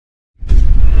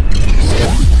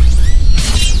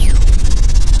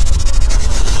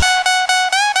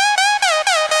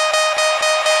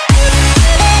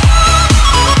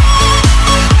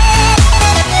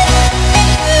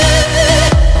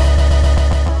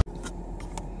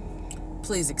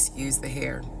Please excuse the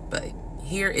hair, but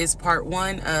here is part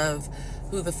one of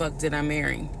Who the Fuck Did I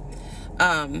Marry?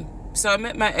 So I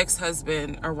met my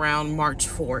ex-husband around March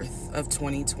 4th of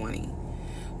 2020.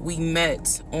 We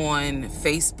met on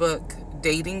Facebook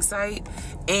dating site,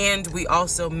 and we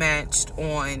also matched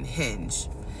on Hinge.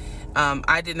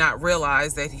 I did not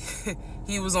realize that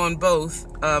he was on both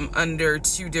under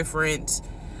two different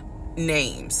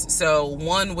names. So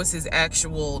one was his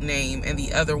actual name, and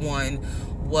the other one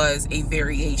was a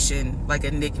variation, like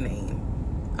a nickname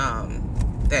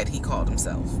that he called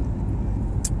himself.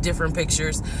 Different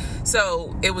pictures.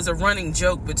 So it was a running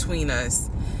joke between us.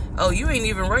 Oh, you ain't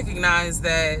even recognize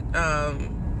that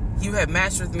you had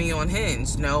matched with me on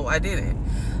Hinge. No, I didn't.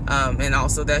 And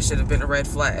also that should have been a red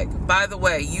flag. By the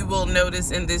way, you will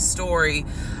notice in this story,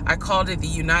 I called it the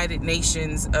United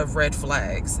Nations of red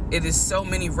flags. It is so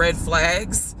many red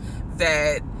flags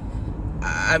that,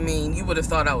 I mean, you would have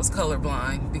thought I was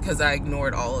colorblind because I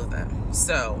ignored all of them.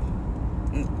 So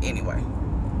anyway,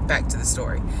 back to the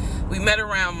story. We met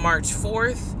around March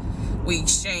 4th. We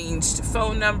exchanged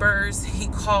phone numbers. He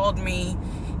called me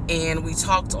and we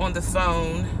talked on the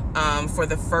phone for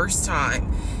the first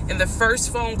time. In the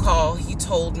first phone call, he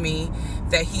told me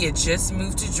that he had just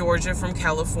moved to Georgia from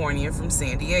California, from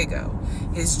San Diego.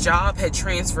 His job had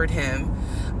transferred him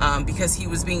because he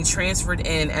was being transferred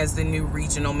in as the new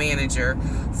regional manager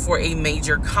for a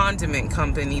major condiment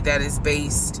company that is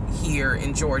based here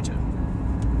in Georgia.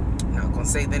 I'm not going to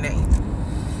say the name.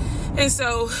 And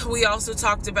so we also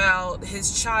talked about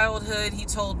his childhood. He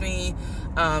told me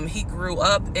he grew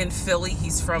up in Philly.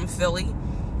 He's from Philly.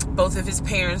 Both of his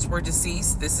parents were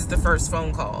deceased. This is the first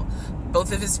phone call.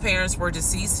 Both of his parents were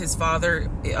deceased. His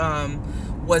father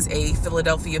was a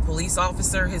Philadelphia police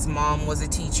officer. His mom was a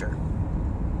teacher.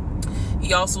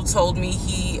 He also told me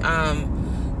he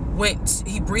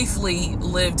briefly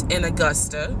lived in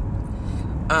Augusta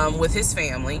with his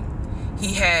family.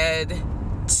 He had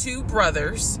 2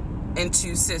 brothers and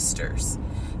 2 sisters.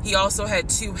 He also had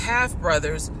 2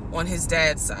 half-brothers on his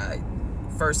dad's side.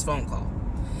 First phone call.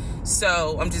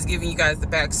 So I'm just giving you guys the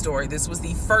backstory. This was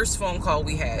the first phone call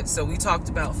we had. So we talked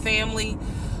about family.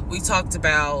 We talked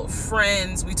about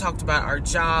friends. We talked about our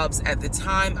jobs. At the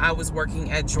time, I was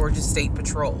working at Georgia State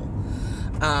Patrol.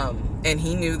 And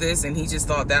he knew this, and he just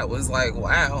thought that was like,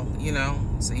 wow, you know,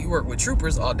 so you work with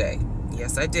troopers all day.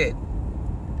 Yes, I did.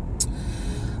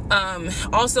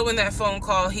 Also in that phone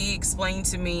call, he explained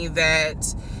to me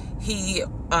that he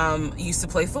used to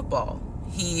play football.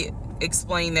 He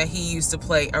explained that he used to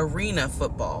play arena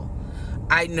football.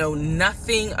 I know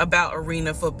nothing about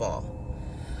arena football.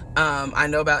 I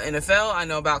know about NFL. I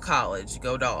know about college.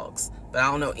 Go Dogs. But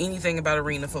I don't know anything about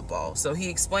arena football. So he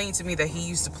explained to me that he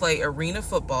used to play arena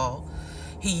football.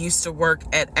 He used to work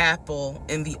at Apple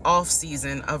in the off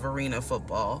season of arena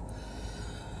football.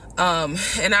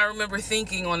 And I remember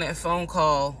thinking on that phone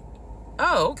call,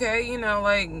 oh, okay, you know,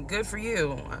 like, good for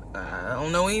you. I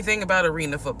don't know anything about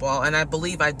arena football. And I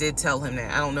believe I did tell him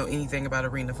that. I don't know anything about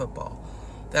arena football.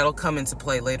 That'll come into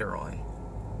play later on.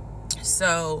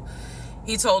 So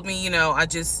he told me, you know, I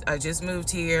just moved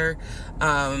here.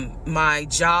 My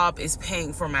job is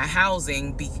paying for my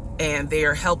housing and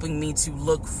they're helping me to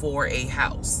look for a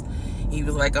house. He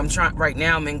was like, right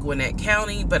now I'm in Gwinnett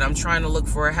County, but I'm trying to look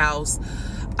for a house.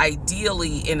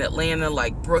 Ideally in Atlanta,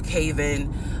 like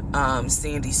Brookhaven,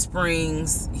 Sandy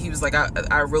Springs. He was like,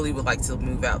 I really would like to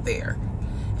move out there.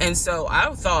 And so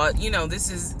I thought, you know,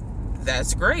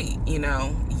 that's great. You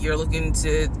know, you're looking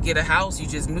to get a house. You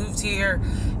just moved here.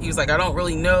 He was like, I don't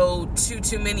really know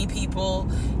too many people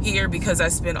here because I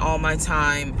spend all my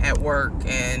time at work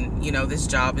and, you know, this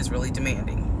job is really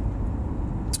demanding.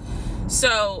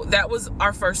 So that was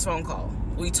our first phone call.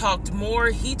 We talked more.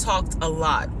 He talked a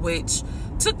lot, which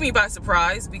took me by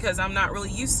surprise because I'm not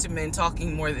really used to men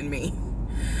talking more than me.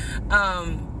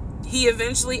 He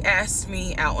eventually asked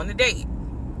me out on a date.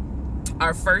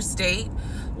 Our first date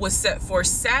was set for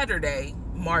Saturday,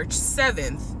 March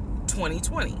 7th,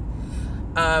 2020.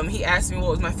 He asked me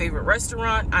what was my favorite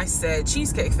restaurant. I said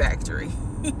Cheesecake Factory.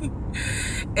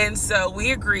 And so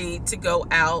we agreed to go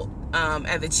out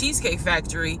at the Cheesecake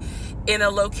Factory in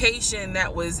a location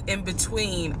that was in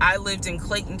between. I lived in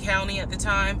Clayton County at the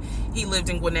time. He lived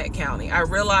in Gwinnett County. I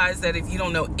realized that if you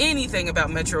don't know anything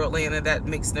about Metro Atlanta, that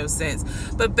makes no sense.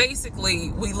 But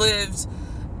basically, we lived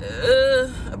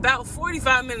about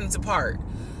 45 minutes apart.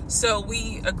 So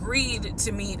we agreed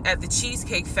to meet at the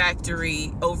Cheesecake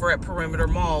Factory over at Perimeter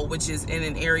Mall, which is in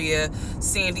an area,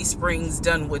 Sandy Springs,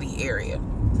 Dunwoody area.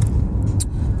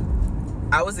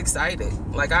 I was excited.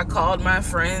 Like, I called my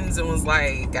friends and was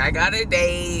like, I got a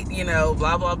date, you know,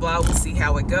 blah, blah, blah. We'll see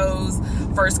how it goes.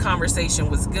 First conversation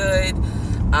was good.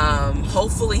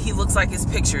 Hopefully he looks like his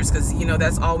pictures, because, you know,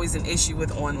 that's always an issue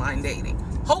with online dating.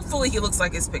 Hopefully he looks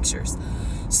like his pictures.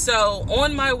 So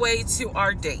on my way to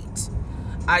our date,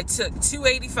 I took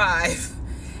 285,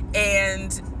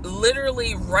 and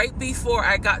literally right before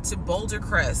I got to Boulder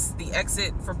Crest, the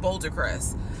exit for Boulder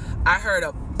Crest, I heard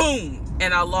a boom,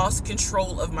 and I lost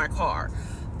control of my car.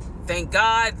 Thank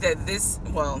God that this,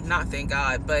 well, not thank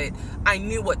God, but I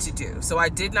knew what to do. So I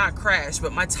did not crash,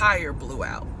 but my tire blew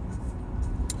out.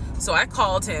 So I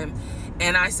called him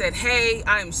and I said, hey,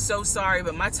 I'm so sorry,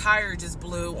 but my tire just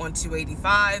blew on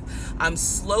 285. I'm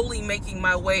slowly making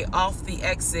my way off the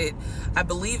exit. I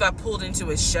believe I pulled into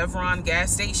a Chevron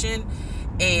gas station,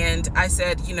 and I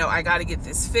said, you know, I got to get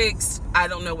this fixed. I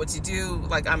don't know what to do.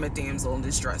 Like, I'm a damsel in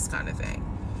distress kind of thing.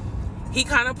 He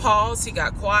kind of paused. He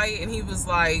got quiet, and he was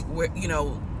like, you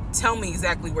know, tell me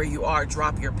exactly where you are.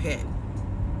 Drop your pin.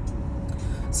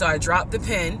 So I dropped the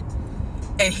pin,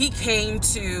 and he came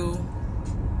to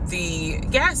the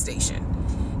gas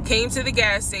station. Came to the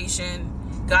gas station,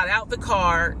 got out the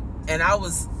car, and I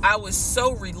was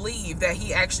so relieved that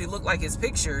he actually looked like his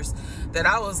pictures that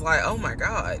I was like, oh my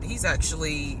God, he's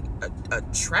actually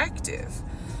attractive,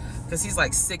 because he's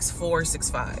like 6'4",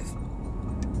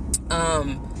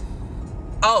 6'5".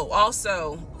 Oh,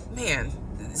 also, man,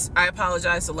 I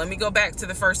apologize. So let me go back to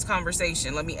the first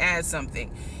conversation. Let me add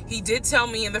something. He did tell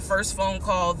me in the first phone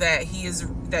call that he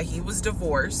was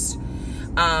divorced,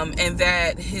 and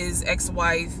that his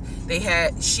ex-wife,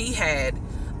 she had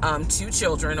 2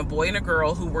 children, a boy and a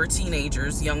girl, who were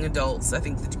teenagers, young adults. I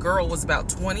think the girl was about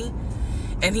 20,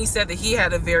 and he said that he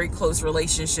had a very close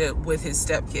relationship with his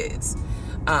stepkids,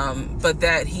 but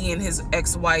that he and his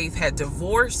ex-wife had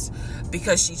divorced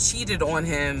because she cheated on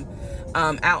him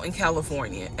out in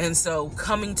California. And so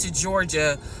coming to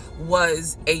Georgia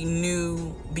was a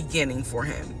new beginning for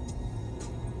him.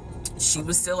 She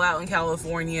was still out in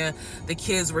California. The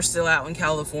kids were still out in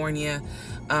California.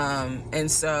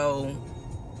 And so,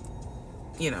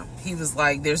 you know, he was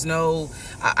like,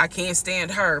 I can't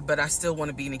stand her, but I still want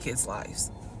to be in the kids'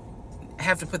 lives. I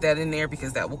have to put that in there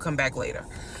because that will come back later.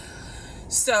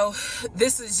 So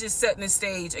this is just setting the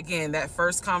stage. Again, that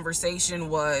first conversation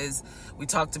we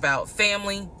talked about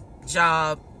family,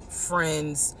 job,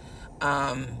 friends,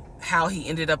 how he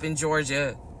ended up in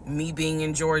Georgia, me being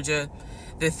in Georgia,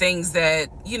 the things that,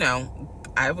 you know,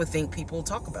 I would think people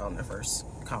talk about in the first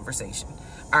conversation.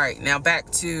 All right, now back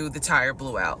to the tire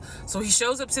blew out. So he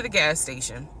shows up to the gas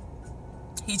station.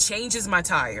 He changes my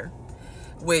tire,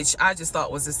 which I just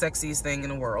thought was the sexiest thing in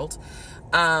the world.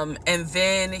 And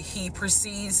then he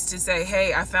proceeds to say,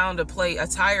 hey, I found a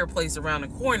tire place around the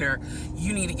corner.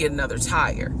 You need to get another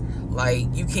tire. Like,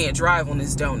 you can't drive on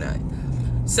this donut.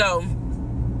 So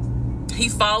he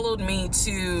followed me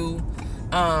to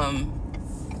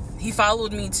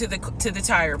the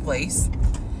tire place,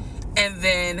 and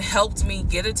then helped me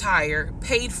get a tire,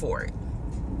 paid for it.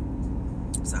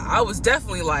 So I was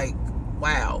definitely like,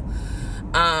 wow.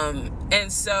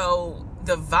 And so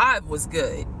the vibe was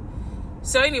good.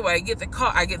 So anyway, I get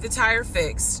the tire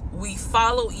fixed. We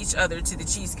follow each other to the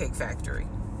Cheesecake Factory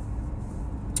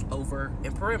over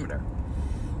in Perimeter.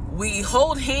 We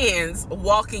hold hands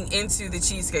walking into the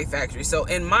Cheesecake Factory. So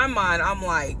in my mind, I'm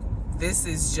like, this.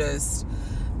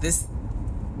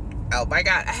 Oh my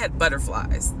God, I had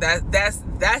butterflies.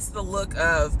 That's the look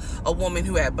of a woman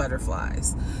who had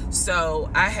butterflies.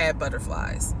 So I had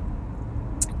butterflies.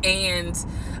 And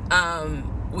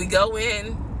we go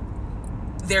in.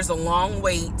 There's a long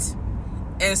wait,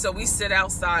 and so we sit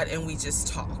outside and we just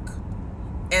talk,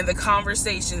 and the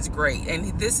conversation's great.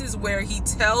 And this is where he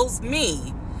tells me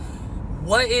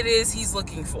what it is he's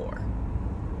looking for.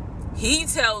 He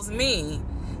tells me,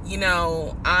 you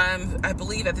know, I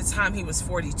believe at the time he was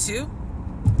 42.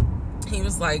 He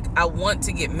was like, I want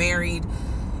to get married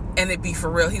and it be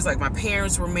for real. He's like, my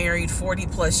parents were married 40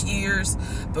 plus years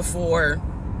before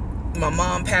my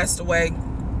mom passed away.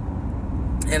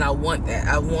 And I want that.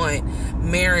 I want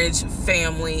marriage,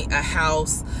 family, a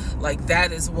house. Like,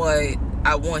 that is what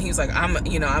I want. He was like, I'm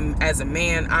as a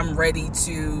man, I'm ready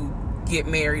to get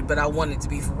married, but I want it to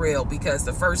be for real, because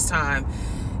the first time,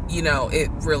 you know, it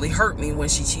really hurt me when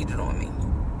she cheated on me.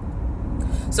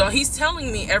 So he's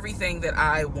telling me everything that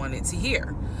I wanted to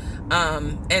hear.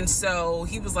 And so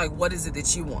he was like, what is it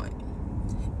that you want?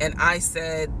 And I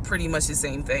said pretty much the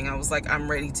same thing. I was like,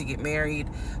 I'm ready to get married.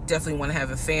 Definitely want to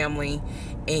have a family.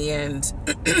 And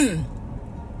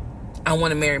I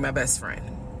want to marry my best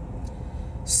friend.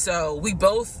 So we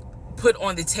both put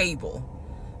on the table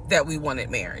that we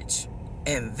wanted marriage.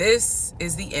 And this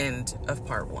is the end of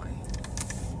part 1.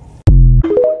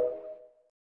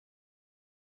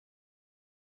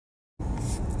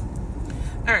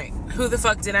 All right, who the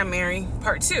fuck did I marry?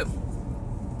 Part 2.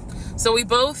 So we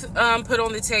both put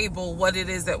on the table what it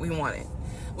is that we wanted.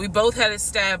 We both had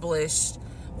established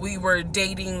we were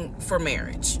dating for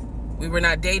marriage. We were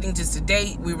not dating just to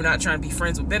date. We were not trying to be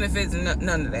friends with benefits and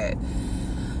none of that.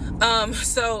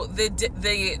 So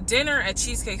the dinner at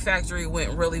Cheesecake Factory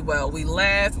went really well. We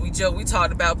laughed, we joked, we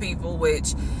talked about people,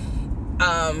 which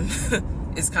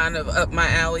is kind of up my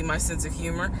alley, my sense of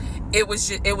humor. It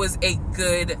was a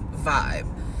good vibe.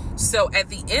 So at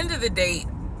the end of the date,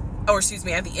 or excuse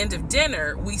me, at the end of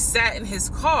dinner, we sat in his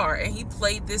car and he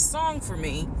played this song for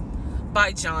me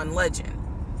by John Legend.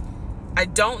 I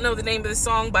don't know the name of the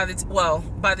song. By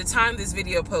the time this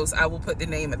video posts, I will put the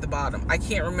name at the bottom. I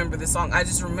can't remember the song. I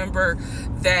just remember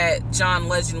that John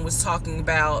Legend was talking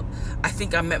about, I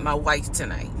think I met my wife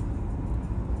tonight.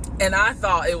 And I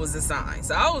thought it was a sign.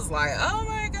 So I was like, oh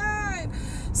my God.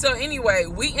 So anyway,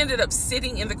 we ended up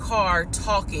sitting in the car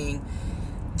talking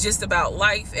just about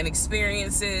life and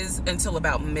experiences until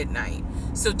about midnight.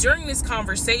 So during this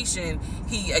conversation,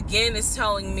 he again is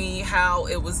telling me how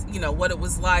it was, what it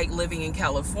was like living in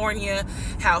California,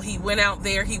 how he went out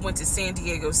there, he went to San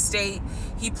Diego State,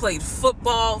 he played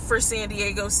football for San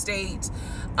Diego State.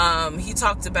 He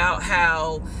talked about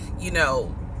how,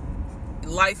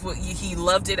 life, he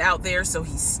loved it out there, so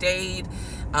he stayed.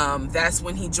 That's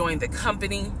when he joined the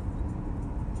company.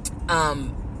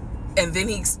 And then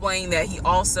he explained that he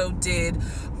also did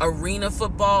arena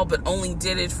football, but only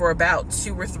did it for about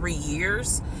 2 or 3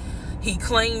 years. He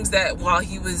claims that while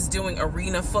he was doing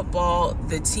arena football,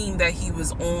 the team that he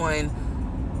was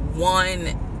on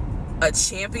won a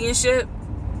championship.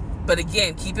 But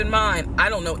again, keep in mind, I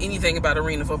don't know anything about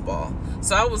arena football.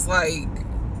 So I was like,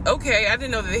 okay, I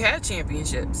didn't know that they had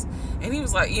championships. And he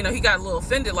was like, he got a little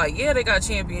offended, like, yeah, they got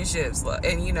championships.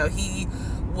 And, he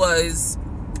was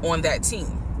on that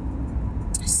team.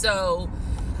 So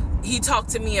he talked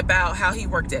to me about how he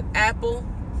worked at Apple.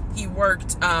 He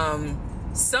worked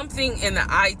something in the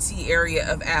IT area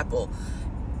of Apple,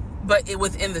 but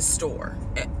within the store.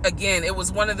 Again, it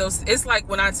was one of those, it's like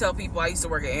when I tell people I used to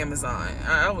work at Amazon.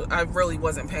 I really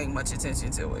wasn't paying much attention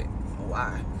to it.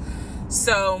 Why?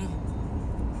 So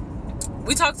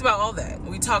we talked about all that.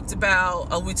 We talked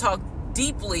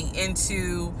deeply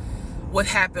into what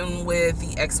happened with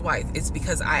the ex-wife. It's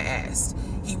because I asked.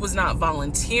 He was not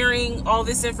volunteering all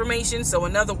this information. So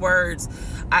in other words,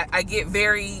 I get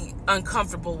very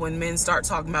uncomfortable when men start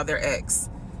talking about their ex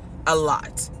a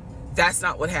lot. That's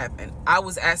not what happened. I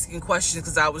was asking questions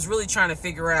because I was really trying to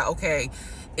figure out, okay,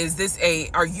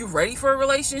 are you ready for a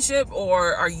relationship,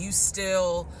 or are you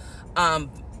still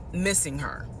missing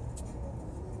her?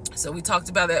 So we talked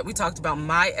about that. We talked about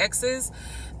my exes.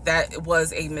 That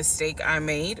was a mistake I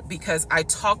made because I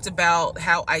talked about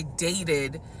how I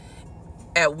dated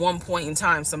at one point in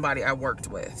time somebody I worked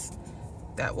with.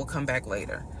 That will come back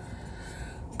later.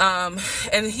 And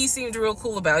he seemed real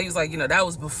cool about it. He was like, that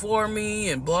was before me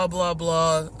and blah, blah,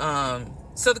 blah.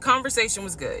 So the conversation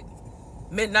was good.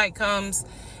 Midnight comes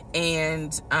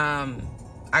and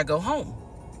I go home.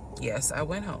 Yes, I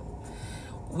went home.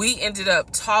 We ended up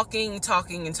talking.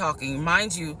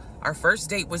 Mind you, our first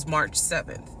date was March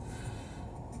 7th.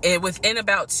 And within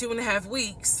about 2.5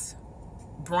 weeks,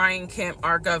 Brian Kemp,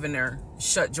 our governor,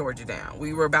 shut Georgia down.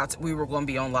 We were going to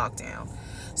be on lockdown.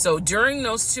 So during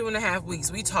those 2.5 weeks,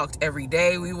 we talked every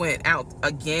day. We went out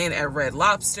again at Red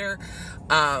Lobster.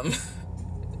 I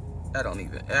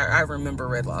remember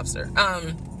Red Lobster.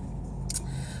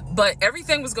 But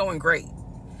everything was going great.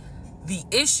 The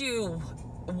issue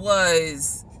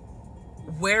was,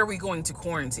 where are we going to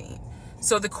quarantine?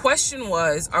 So the question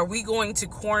was, are we going to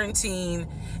quarantine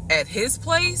at his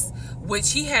place,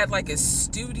 which he had like a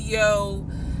studio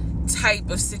type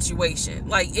of situation.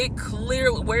 Like, it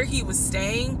clearly, where he was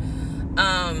staying,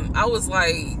 I was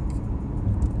like,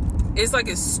 it's like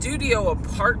a studio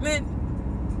apartment,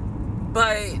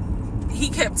 but he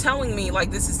kept telling me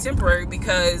like, this is temporary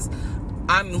because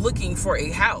I'm looking for a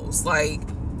house. Like,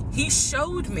 he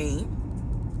showed me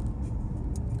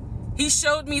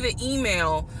the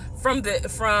email from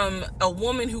a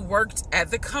woman who worked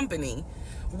at the company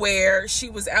where she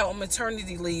was out on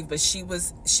maternity leave, but she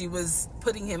was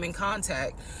putting him in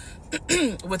contact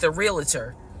with a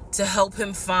realtor to help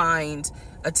him find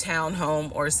a townhome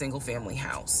or a single family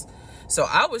house. So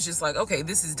I was just like, okay,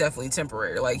 this is definitely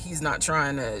temporary. Like, he's not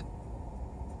trying to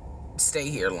stay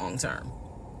here long term.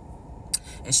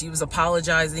 and she was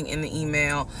apologizing in the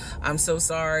email. I'm so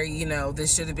sorry, you know,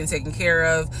 this should have been taken care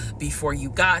of before you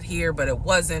got here, but it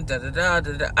wasn't, da da da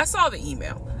da da. I saw the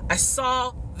email.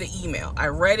 I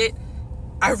read it.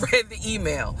 I read the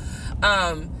email.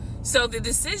 So the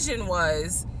decision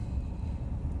was,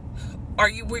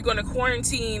 we're going to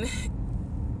quarantine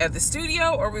at the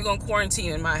studio, or we're going to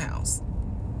quarantine in my house?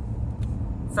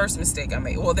 First mistake I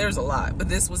made. Well, there's a lot, but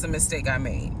this was a mistake I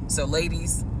made. So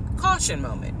ladies, caution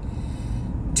moment.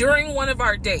 During one of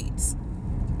our dates,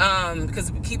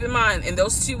 because keep in mind, in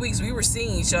those 2 weeks, we were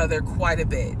seeing each other quite a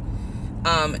bit.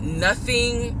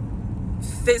 Nothing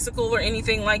physical or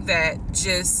anything like that.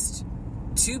 Just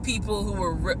two people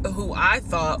who I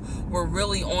thought were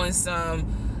really on some,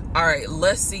 all right,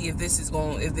 let's see if this is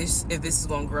going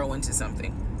to grow into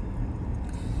something.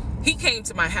 He came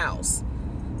to my house.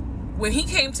 When he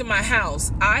came to my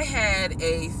house, I had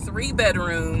a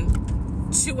 3-bedroom,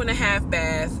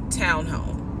 2.5-bath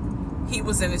townhome. He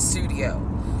was in a studio.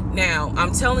 Now,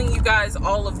 I'm telling you guys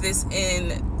all of this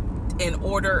in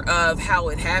order of how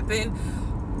it happened.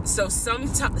 So some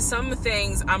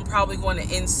things I'm probably going to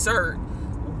insert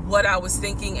what I was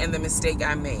thinking and the mistake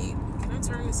I made. Can I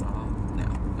turn this off? No.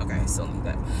 Okay, I still need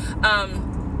that.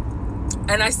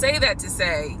 And I say that to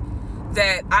say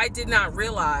that I did not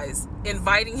realize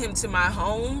inviting him to my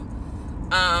home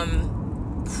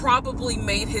probably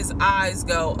made his eyes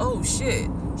go, oh shit,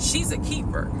 she's a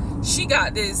keeper. She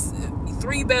got this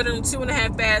 3-bedroom,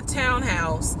 2.5-bath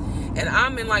townhouse, and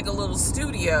I'm in like a little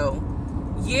studio.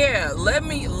 Yeah, let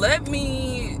me go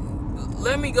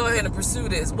ahead and pursue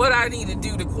this. What I need to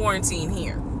do to quarantine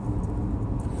here.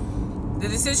 The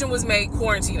decision was made,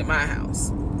 quarantine at my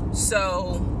house.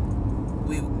 So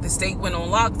the state went on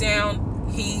lockdown.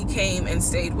 He came and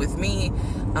stayed with me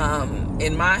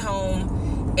in my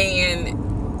home, and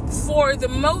for the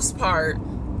most part,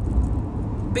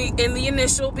 in the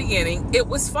initial beginning, it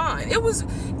was fine. It was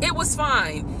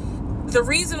fine. The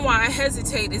reason why I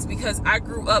hesitate is because I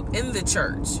grew up in the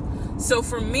church. So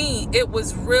for me, it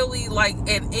was really like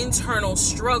an internal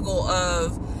struggle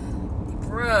of,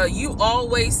 bruh, you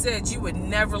always said you would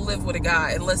never live with a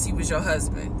guy unless he was your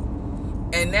husband.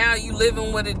 And now you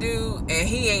living with a dude and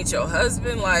he ain't your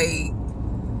husband. Like,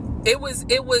 it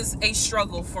was a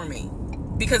struggle for me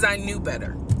because I knew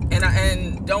better.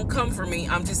 And don't come for me.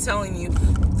 I'm just telling you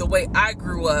the way I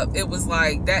grew up. It was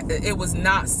like that. It was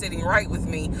not sitting right with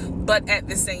me. But at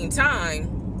the same time,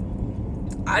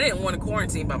 I didn't want to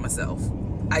quarantine by myself.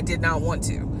 I did not want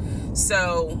to.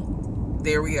 So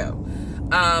there we go.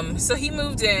 So he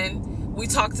moved in. We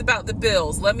talked about the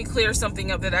bills. Let me clear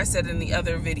something up that I said in the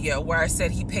other video where I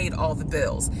said he paid all the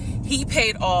bills. He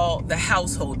paid all the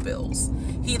household bills.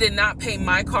 He did not pay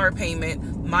my car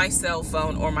payment, my cell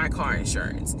phone, or my car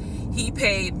insurance. He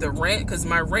paid the rent, because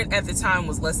my rent at the time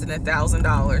was less than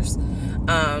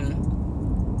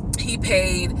 $1,000. He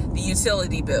paid the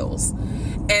utility bills.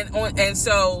 And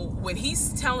so when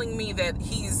he's telling me that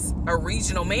he's a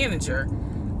regional manager,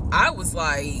 I was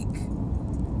like,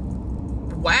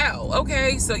 wow,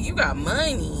 okay, so you got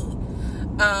money.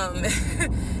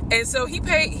 And so he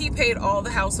paid all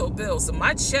the household bills. So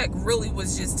my check really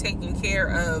was just taking care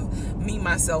of me,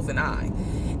 myself, and I.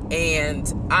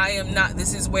 And I am not,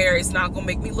 this is where it's not gonna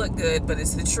make me look good, but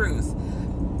it's the truth.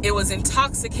 It was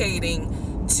intoxicating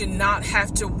to not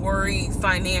have to worry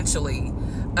financially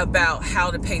about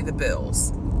how to pay the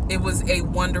bills. It was a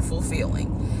wonderful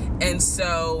feeling. And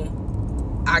so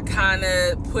I kind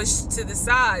of pushed to the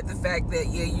side the fact that,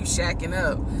 yeah, you shacking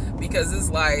up, because it's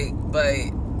like, but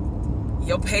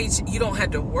your paycheck, you don't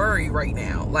have to worry right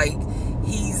now. Like,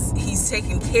 he's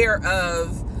taking care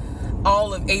of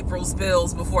all of April's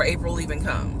bills before April even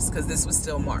comes, because this was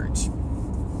still March.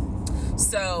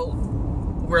 So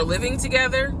we're living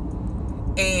together,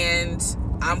 and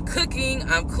I'm cooking,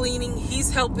 I'm cleaning,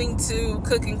 he's helping to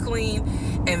cook and clean,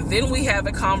 and then we have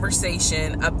a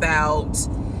conversation about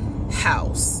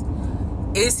house.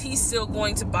 Is he still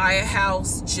going to buy a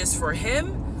house just for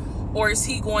him, or is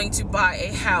he going to buy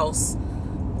a house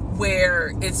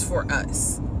where it's for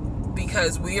us?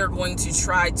 Because we are going to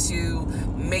try to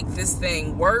make this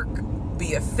thing work,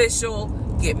 be official,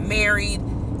 get married,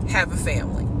 have a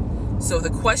family. So the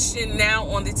question now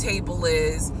on the table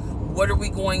is, what are we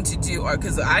going to do?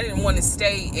 Because I didn't want to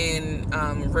stay in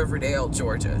Riverdale,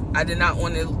 Georgia. I did not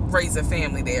want to raise a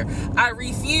family there. I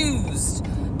refused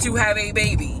to have a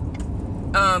baby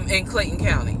in Clayton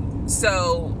County.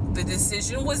 So the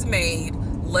decision was made,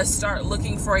 let's start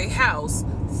looking for a house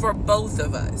for both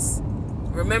of us.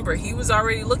 Remember, he was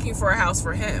already looking for a house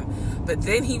for him, but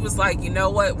then he was like, you know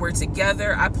what, we're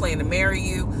together, I plan to marry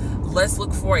you, let's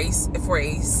look for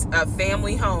a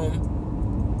family home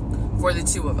for the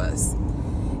two of us.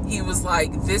 He was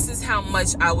like, this is how much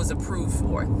I was approved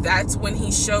for. That's when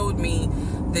he showed me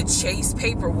the Chase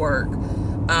paperwork.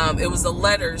 It was a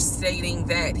letter stating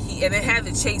that and it had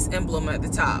the Chase emblem at the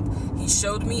top. He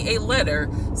showed me a letter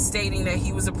stating that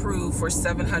he was approved for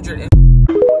 $750,000.